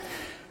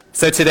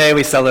So today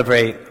we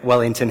celebrate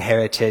Wellington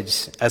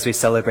Heritage as we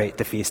celebrate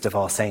the Feast of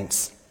All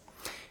Saints.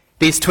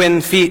 These twin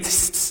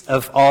feasts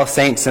of All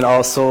Saints and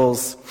All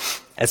Souls,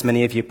 as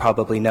many of you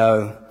probably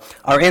know,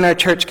 are in our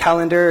church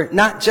calendar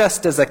not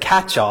just as a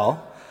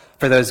catch-all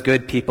for those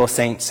good people,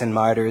 saints, and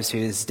martyrs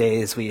whose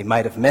days we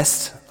might have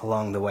missed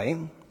along the way,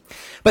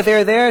 but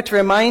they're there to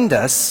remind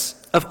us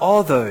of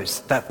all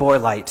those that bore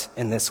light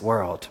in this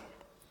world,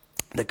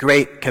 the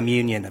great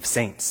communion of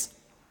saints.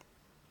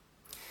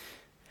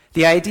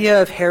 The idea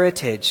of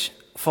heritage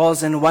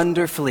falls in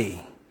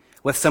wonderfully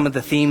with some of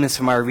the themes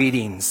from our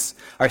readings,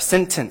 our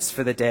sentence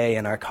for the day,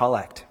 and our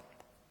collect.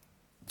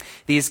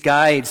 These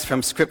guides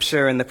from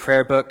Scripture and the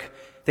prayer book,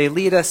 they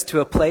lead us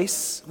to a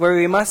place where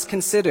we must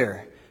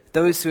consider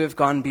those who have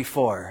gone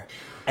before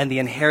and the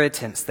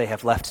inheritance they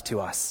have left to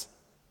us.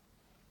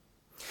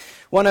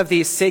 One of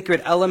these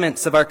sacred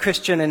elements of our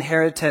Christian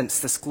inheritance,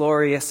 this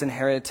glorious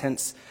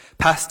inheritance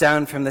passed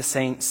down from the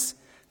saints,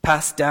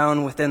 passed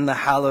down within the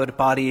hallowed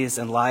bodies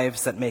and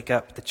lives that make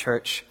up the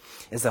church,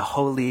 is a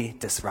holy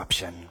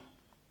disruption.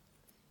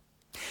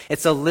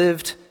 It's a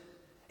lived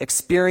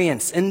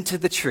experience into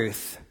the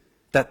truth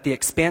that the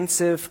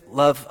expansive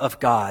love of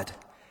God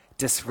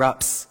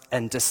disrupts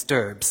and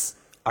disturbs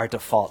our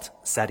default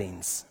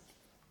settings.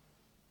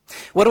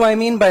 What do I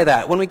mean by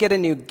that? When we get a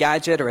new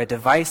gadget or a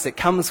device, it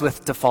comes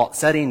with default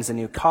settings, a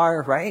new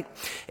car, right?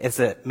 Is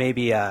it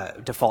maybe a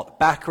default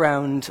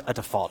background, a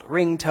default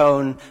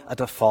ringtone, a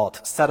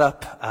default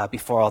setup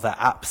before all the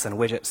apps and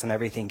widgets and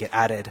everything get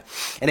added?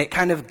 And it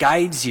kind of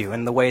guides you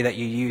in the way that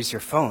you use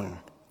your phone.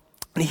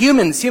 And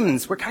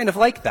humans, we're kind of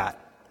like that.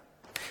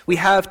 We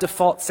have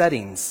default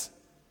settings.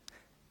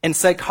 In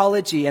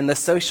psychology and the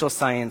social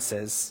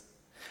sciences,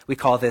 we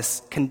call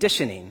this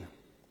conditioning.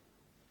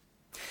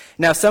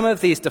 Now, some of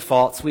these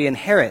defaults we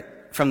inherit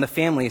from the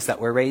families that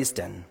we're raised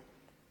in.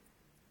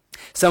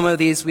 Some of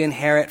these we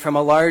inherit from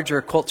a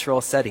larger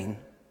cultural setting.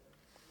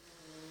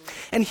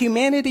 And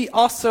humanity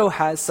also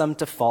has some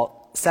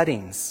default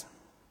settings.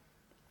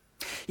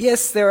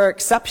 Yes, there are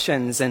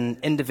exceptions in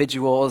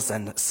individuals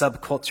and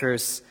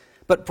subcultures,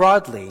 but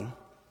broadly,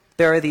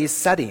 there are these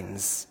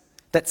settings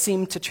that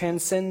seem to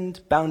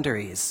transcend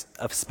boundaries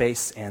of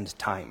space and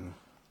time.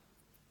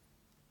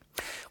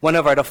 One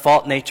of our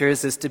default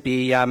natures is to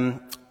be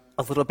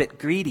a little bit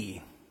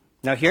greedy.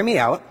 Now hear me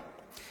out.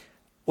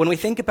 When we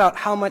think about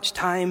how much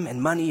time and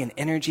money and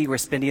energy we're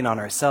spending on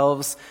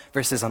ourselves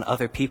versus on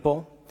other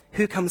people,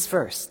 who comes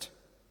first?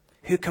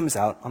 Who comes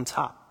out on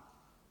top?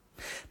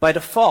 By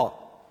default,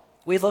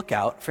 we look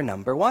out for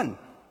number one.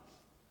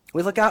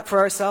 We look out for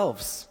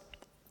ourselves.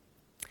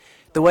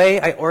 The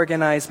way I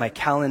organize my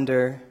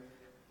calendar,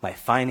 my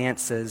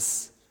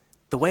finances,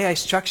 the way I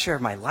structure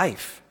my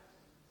life,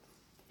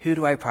 who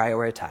do I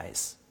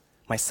prioritize?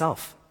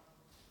 Myself.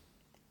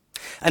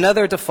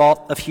 Another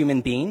default of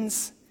human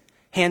beings,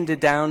 handed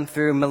down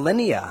through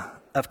millennia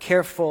of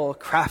careful,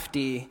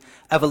 crafty,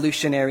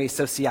 evolutionary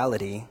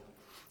sociality,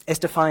 is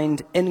to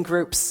find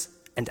in-groups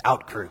and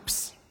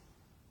out-groups.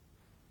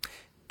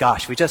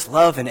 Gosh, we just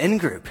love an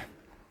in-group.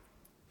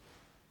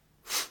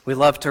 We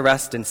love to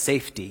rest in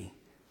safety,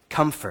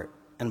 comfort,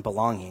 and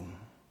belonging.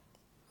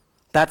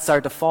 That's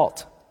our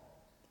default.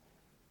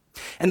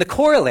 And the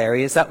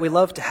corollary is that we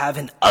love to have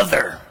an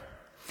other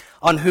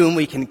on whom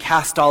we can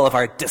cast all of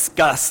our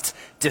disgust,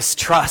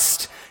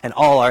 distrust, and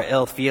all our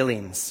ill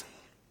feelings.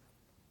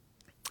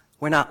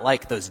 We're not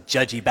like those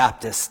judgy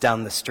Baptists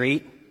down the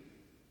street.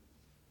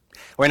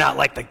 We're not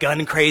like the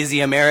gun-crazy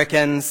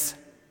Americans.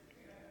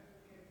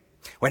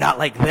 We're not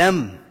like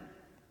them.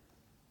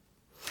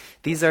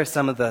 These are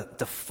some of the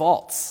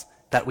defaults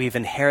that we've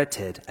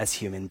inherited as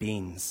human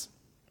beings.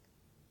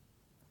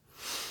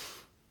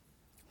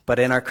 But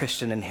in our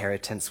Christian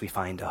inheritance, we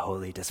find a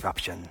holy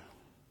disruption.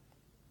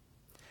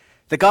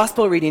 The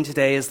gospel reading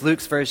today is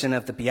Luke's version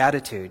of the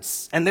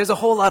Beatitudes, and there's a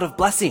whole lot of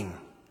blessing.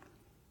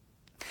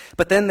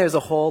 But then there's a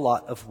whole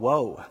lot of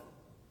woe.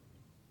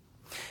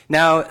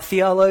 Now,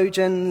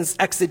 theologians,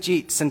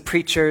 exegetes, and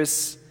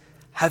preachers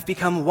have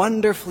become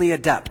wonderfully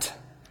adept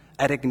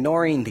at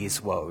ignoring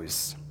these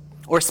woes,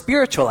 or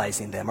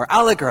spiritualizing them, or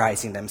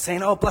allegorizing them,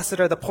 saying, oh, blessed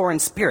are the poor in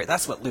spirit.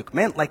 That's what Luke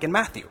meant, like in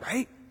Matthew,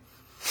 right?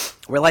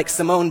 We're like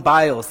Simone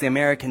Biles, the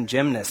American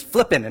gymnast,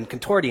 flipping and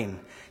contorting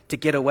to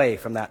get away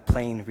from that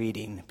plain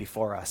reading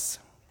before us.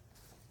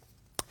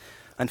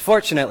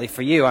 Unfortunately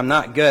for you, I'm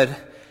not good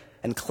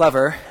and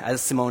clever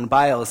as Simone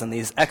Biles and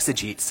these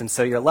exegetes, and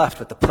so you're left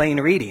with the plain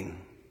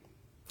reading.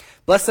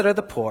 Blessed are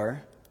the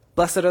poor,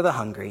 blessed are the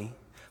hungry,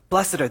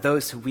 blessed are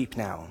those who weep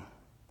now.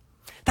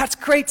 That's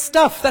great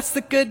stuff. That's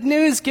the good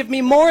news. Give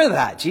me more of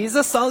that,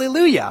 Jesus.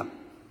 Hallelujah.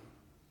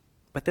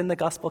 But then the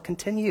gospel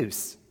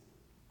continues.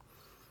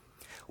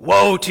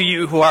 Woe to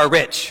you who are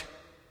rich.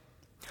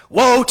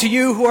 Woe to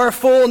you who are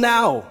full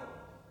now.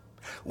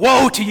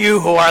 Woe to you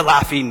who are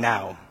laughing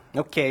now.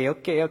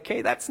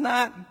 Okay, that's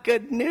not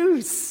good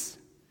news.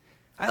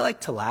 I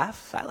like to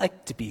laugh. I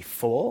like to be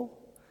full.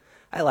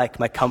 I like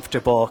my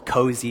comfortable,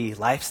 cozy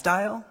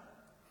lifestyle.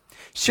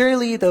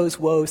 Surely those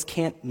woes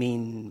can't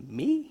mean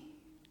me,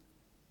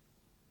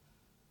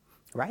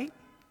 right?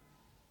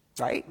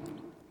 right?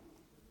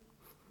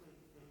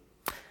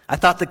 I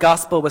thought the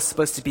gospel was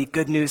supposed to be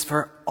good news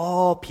for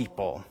all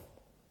people.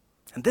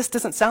 And this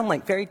doesn't sound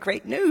like very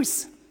great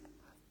news.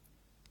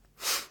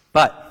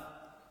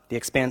 But the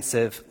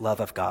expansive love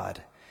of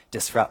God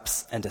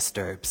disrupts and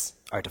disturbs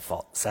our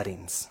default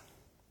settings.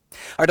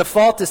 Our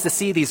default is to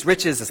see these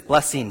riches as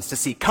blessings, to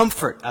see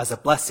comfort as a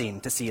blessing,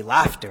 to see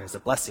laughter as a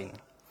blessing.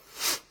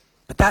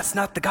 But that's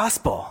not the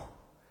gospel.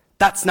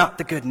 That's not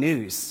the good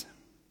news.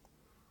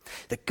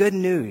 The good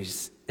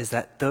news is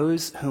that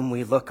those whom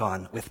we look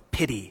on with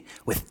pity,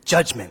 with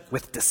judgment,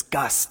 with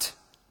disgust,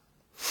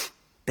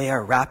 they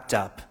are wrapped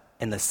up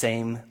in the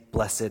same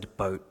blessed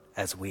boat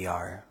as we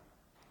are.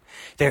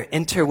 They're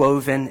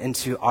interwoven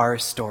into our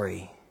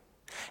story.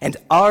 And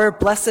our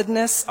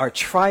blessedness, our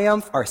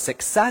triumph, our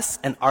success,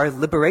 and our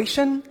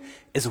liberation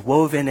is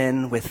woven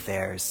in with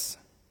theirs.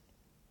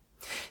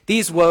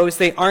 These woes,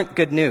 they aren't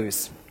good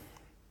news.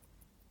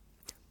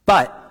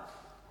 But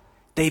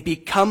they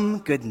become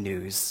good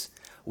news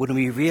when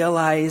we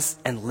realize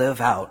and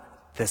live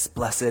out this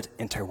blessed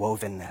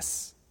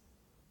interwovenness.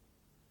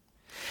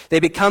 They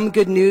become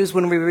good news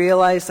when we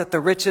realize that the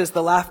riches,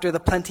 the laughter, the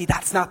plenty,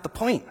 that's not the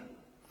point.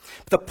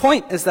 The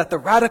point is that the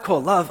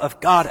radical love of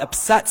God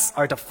upsets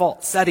our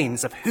default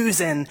settings of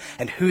who's in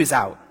and who's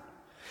out.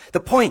 The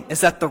point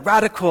is that the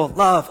radical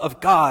love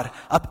of God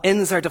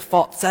upends our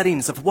default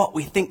settings of what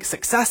we think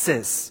success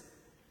is.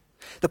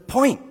 The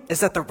point is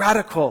that the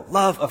radical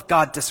love of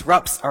God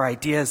disrupts our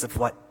ideas of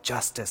what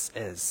justice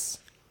is.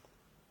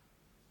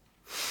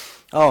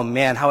 Oh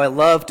man, how I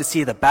love to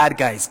see the bad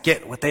guys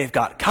get what they've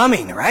got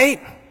coming,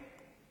 right?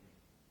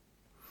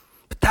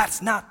 But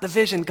that's not the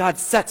vision God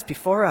sets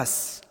before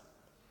us.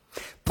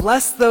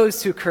 Bless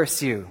those who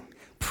curse you.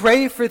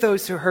 Pray for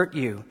those who hurt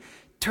you.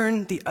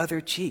 Turn the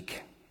other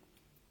cheek.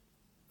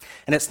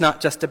 And it's not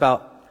just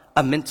about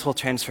a mental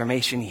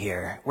transformation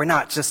here. We're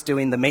not just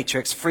doing the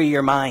Matrix, free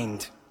your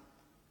mind.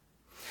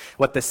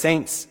 What the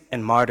saints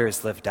and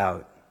martyrs lived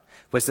out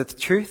was the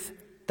truth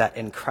that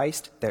in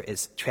Christ there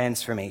is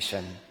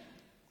transformation.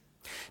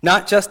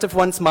 Not just of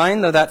one's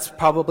mind, though that's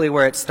probably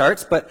where it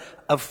starts,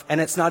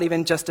 and it's not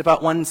even just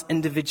about one's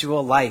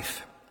individual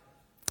life,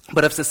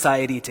 but of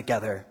society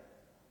together.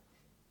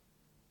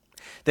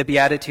 The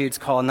Beatitudes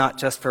call not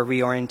just for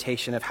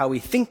reorientation of how we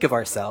think of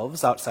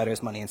ourselves,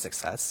 outsiders, money, and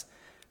success,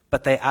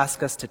 but they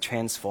ask us to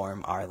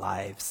transform our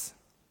lives.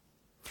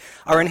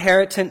 Our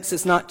inheritance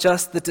is not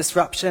just the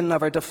disruption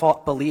of our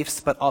default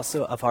beliefs, but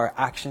also of our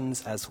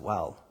actions as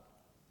well.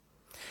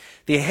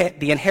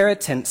 The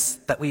inheritance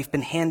that we've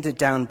been handed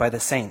down by the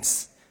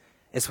saints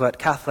is what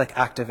Catholic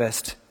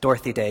activist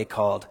Dorothy Day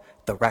called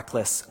the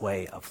reckless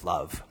way of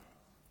love.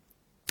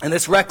 And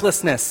this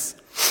recklessness,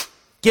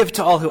 give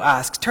to all who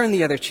ask, turn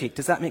the other cheek.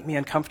 Does that make me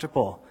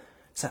uncomfortable?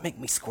 Does that make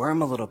me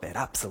squirm a little bit?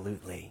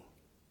 Absolutely.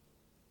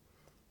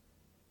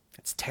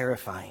 It's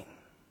terrifying.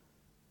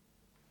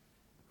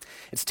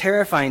 It's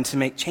terrifying to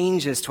make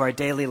changes to our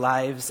daily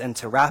lives and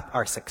to wrap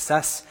our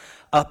success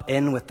up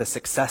in with the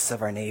success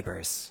of our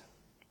neighbors.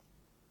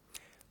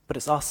 But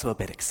it's also a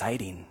bit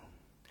exciting,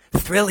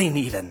 thrilling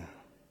even.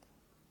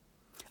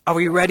 Are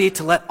we ready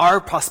to let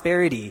our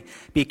prosperity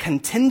be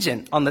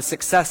contingent on the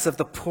success of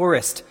the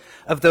poorest,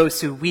 of those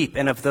who weep,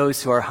 and of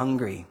those who are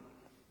hungry?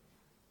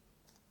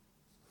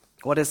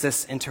 What does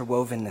this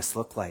interwovenness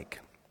look like?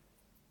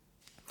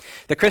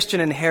 The Christian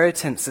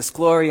inheritance, this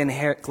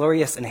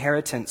glorious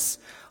inheritance,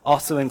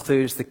 also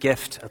includes the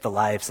gift of the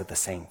lives of the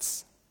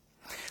saints.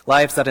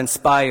 Lives that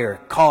inspire,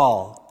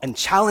 call, and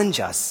challenge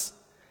us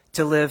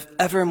to live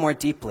ever more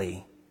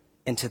deeply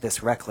into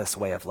this reckless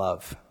way of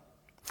love.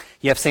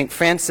 You have St.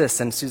 Francis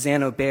and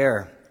Suzanne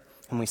Aubert,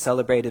 whom we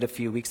celebrated a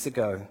few weeks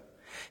ago,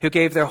 who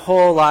gave their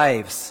whole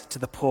lives to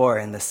the poor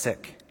and the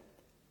sick.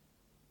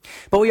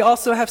 But we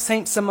also have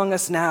saints among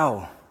us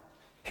now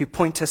who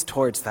point us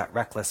towards that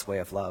reckless way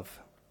of love.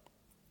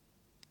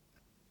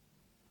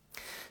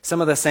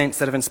 Some of the saints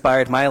that have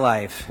inspired my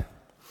life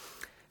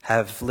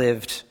have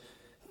lived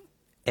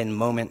in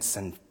moments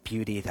and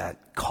beauty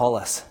that call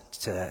us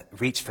to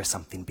reach for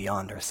something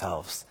beyond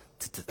ourselves,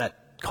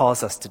 that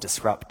calls us to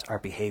disrupt our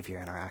behavior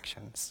and our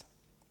actions.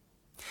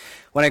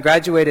 When I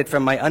graduated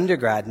from my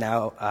undergrad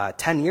now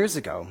 10 years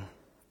ago,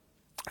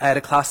 I had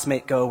a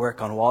classmate go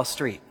work on Wall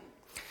Street.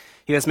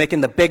 He was making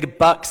the big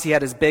bucks, he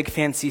had his big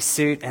fancy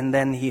suit, and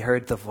then he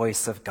heard the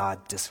voice of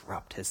God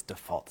disrupt his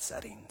default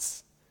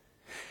settings.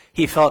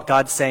 He felt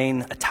God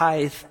saying, a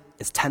tithe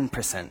is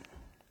 10%.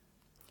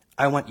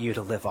 I want you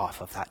to live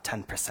off of that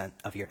 10%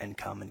 of your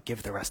income and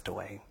give the rest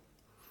away.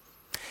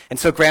 And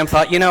so Graham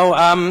thought,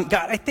 God,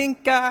 I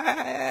think,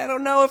 I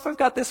don't know if I've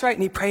got this right.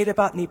 And he prayed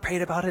about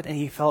it, and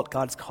he felt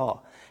God's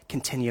call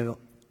continue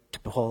to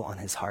pull on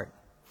his heart.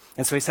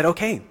 And so he said,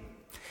 okay.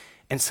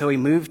 And so he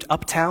moved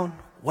uptown,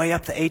 way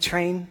up the A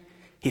train.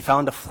 He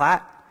found a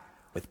flat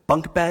with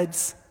bunk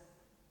beds,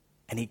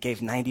 and he gave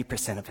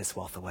 90% of his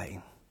wealth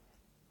away.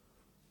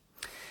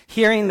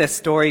 Hearing this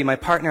story, my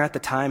partner at the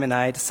time and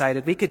I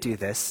decided we could do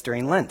this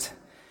during Lent.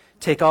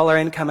 Take all our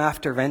income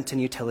after rent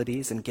and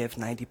utilities and give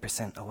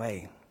 90%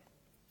 away.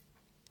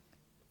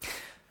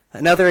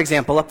 Another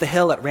example, up the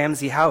hill at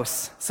Ramsey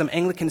House, some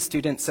Anglican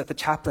students at the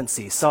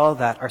chaplaincy saw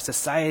that our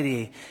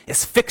society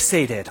is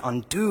fixated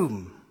on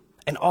doom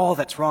and all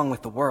that's wrong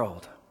with the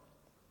world.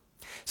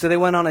 So they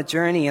went on a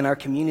journey in our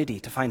community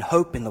to find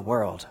hope in the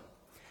world,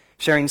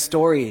 sharing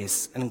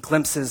stories and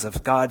glimpses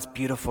of God's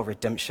beautiful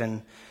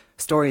redemption,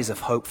 stories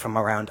of hope from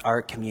around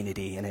our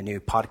community in a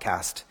new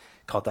podcast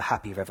called The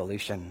Happy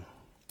Revolution.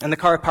 In the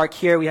car park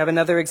here, we have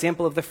another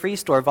example of the Free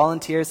Store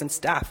volunteers and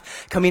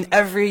staff coming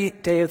every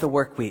day of the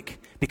work week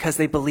because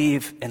they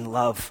believe in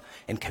love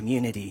and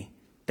community.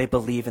 They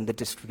believe in the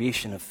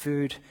distribution of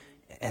food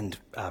and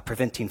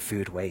preventing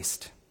food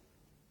waste.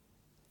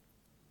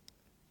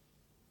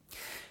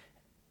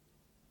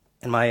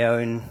 In my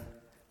own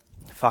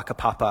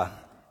whakapapa,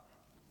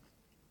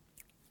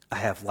 I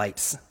have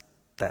lights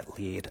that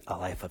lead a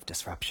life of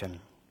disruption.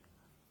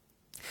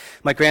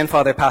 My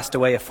grandfather passed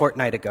away a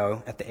fortnight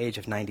ago at the age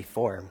of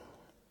 94.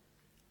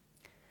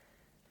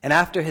 And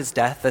after his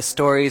death, the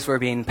stories were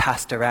being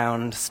passed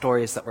around,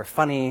 stories that were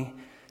funny,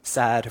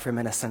 sad,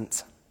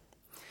 reminiscent.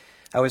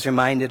 I was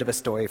reminded of a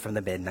story from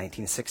the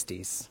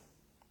mid-1960s.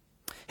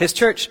 His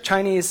church,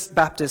 Chinese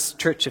Baptist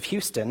Church of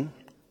Houston,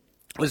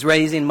 was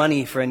raising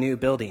money for a new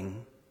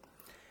building.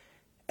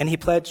 And he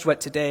pledged what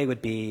today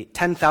would be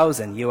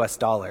 10,000 US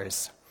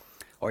dollars,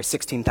 or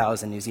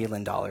 16,000 New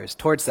Zealand dollars,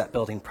 towards that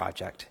building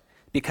project,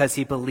 because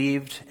he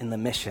believed in the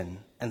mission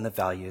and the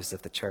values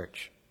of the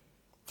church.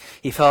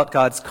 He felt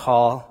God's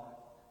call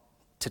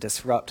to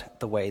disrupt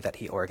the way that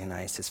he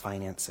organized his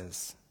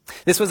finances.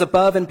 This was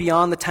above and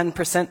beyond the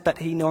 10% that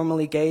he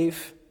normally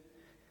gave.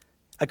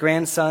 A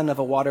grandson of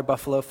a water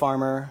buffalo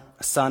farmer,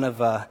 a son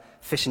of a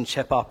fish and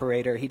chip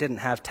operator, he didn't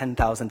have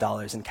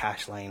 $10,000 in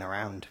cash laying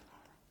around.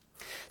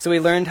 So he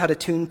learned how to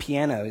tune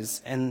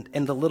pianos, and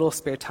in the little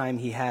spare time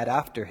he had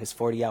after his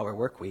 40-hour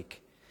work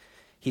week,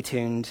 he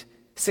tuned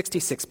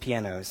 66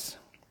 pianos.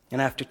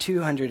 And after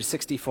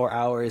 264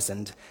 hours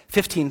and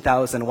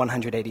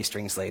 15,180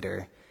 strings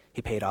later,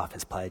 he paid off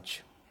his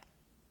pledge.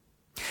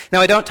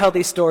 Now, I don't tell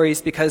these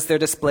stories because they're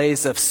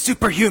displays of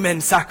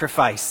superhuman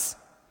sacrifice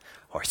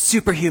or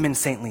superhuman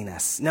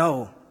saintliness.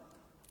 No.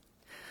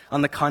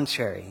 On the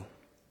contrary,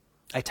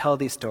 I tell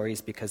these stories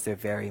because they're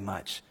very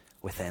much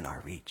within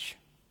our reach.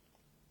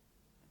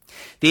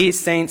 These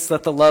saints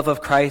let the love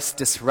of Christ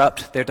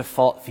disrupt their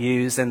default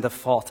views and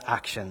default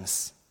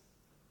actions.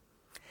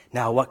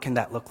 Now, what can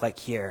that look like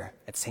here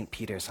at St.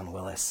 Peter's on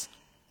Willis?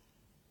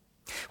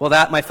 Well,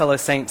 that, my fellow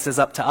saints, is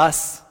up to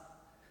us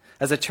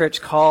as a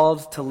church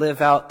called to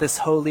live out this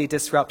holy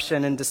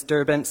disruption and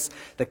disturbance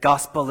the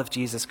gospel of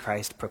Jesus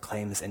Christ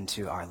proclaims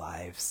into our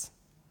lives.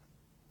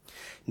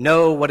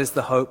 Know what is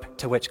the hope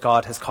to which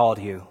God has called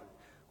you.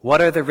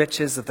 What are the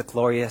riches of the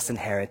glorious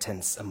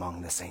inheritance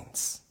among the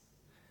saints?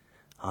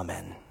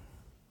 Amen.